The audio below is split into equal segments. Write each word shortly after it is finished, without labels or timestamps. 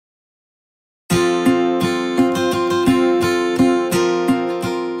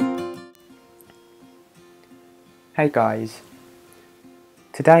Hey guys,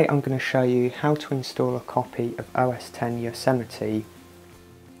 today I'm going to show you how to install a copy of OS X Yosemite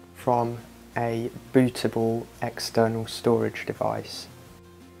from a bootable external storage device.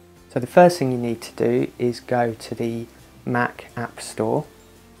 So the first thing you need to do is go to the Mac App Store.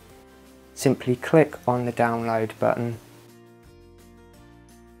 Simply click on the download button.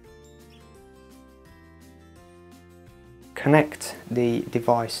 Connect the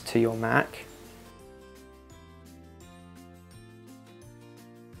device to your Mac.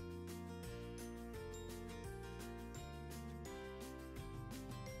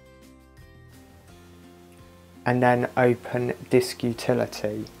 And then open Disk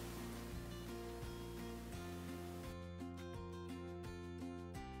Utility.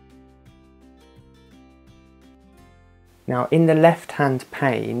 Now in the left hand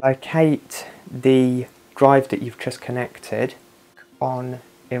pane, locate the drive that you've just connected on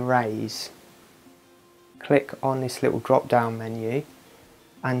Erase. Click on this little drop down menu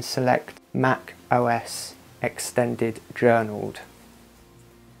and select Mac OS Extended Journaled.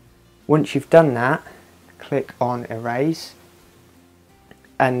 Once you've done that, click on Erase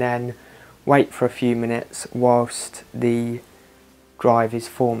and then wait for a few minutes whilst the drive is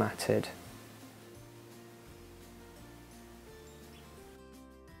formatted.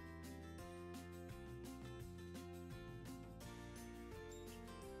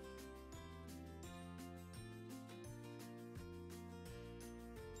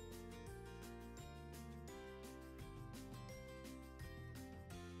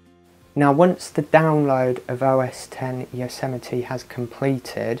 Now once the download of OS X Yosemite has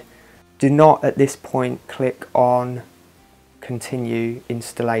completed, do not at this point click on continue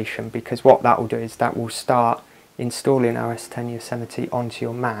installation, because what that will do is that will start installing OS X Yosemite onto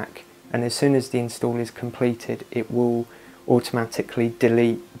your Mac, and as soon as the install is completed it will automatically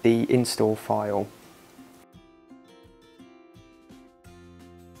delete the install file.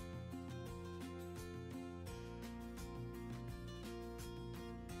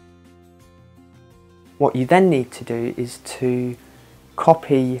 What you then need to do is to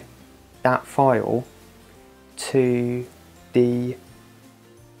copy that file to the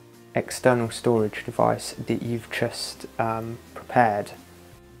external storage device that you've just prepared.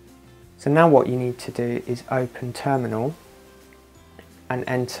 So now what you need to do is open Terminal and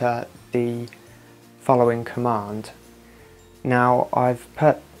enter the following command. Now I've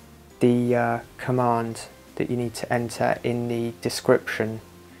put the command that you need to enter in the description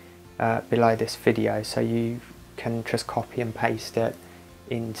below this video, so you can just copy and paste it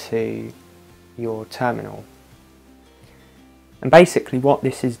into your terminal. And basically what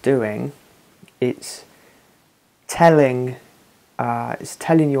this is doing, it's telling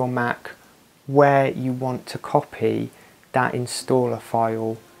your Mac where you want to copy that installer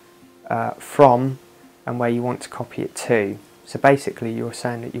file from and where you want to copy it to. So basically you're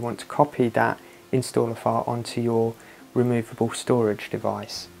saying that you want to copy that installer file onto your removable storage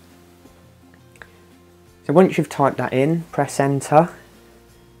device. So once you've typed that in, press enter.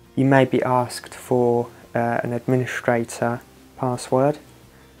 You may be asked for an administrator password,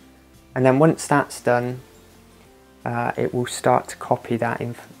 and then once that's done, it will start to copy that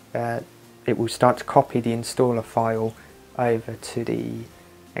it will start to copy the installer file over to the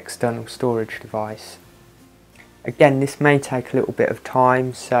external storage device. Again, this may take a little bit of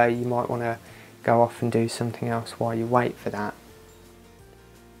time, so you might want to go off and do something else while you wait for that.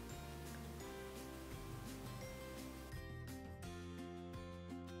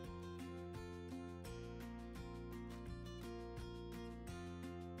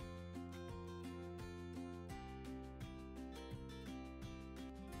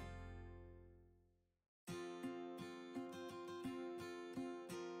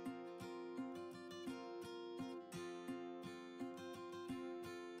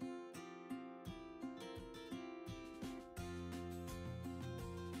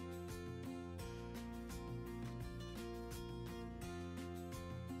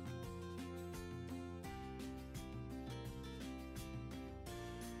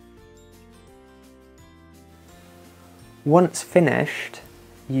 Once finished,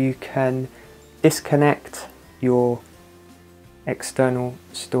 you can disconnect your external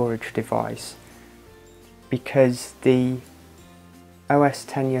storage device, because the OS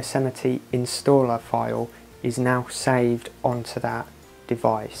X Yosemite installer file is now saved onto that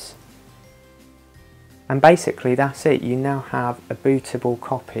device. And basically that's it. You now have a bootable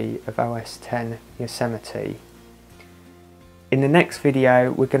copy of OS X Yosemite. In the next video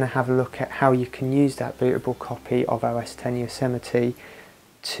we're going to have a look at how you can use that bootable copy of OS X Yosemite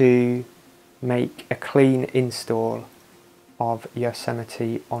to make a clean install of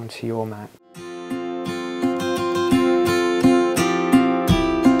Yosemite onto your Mac.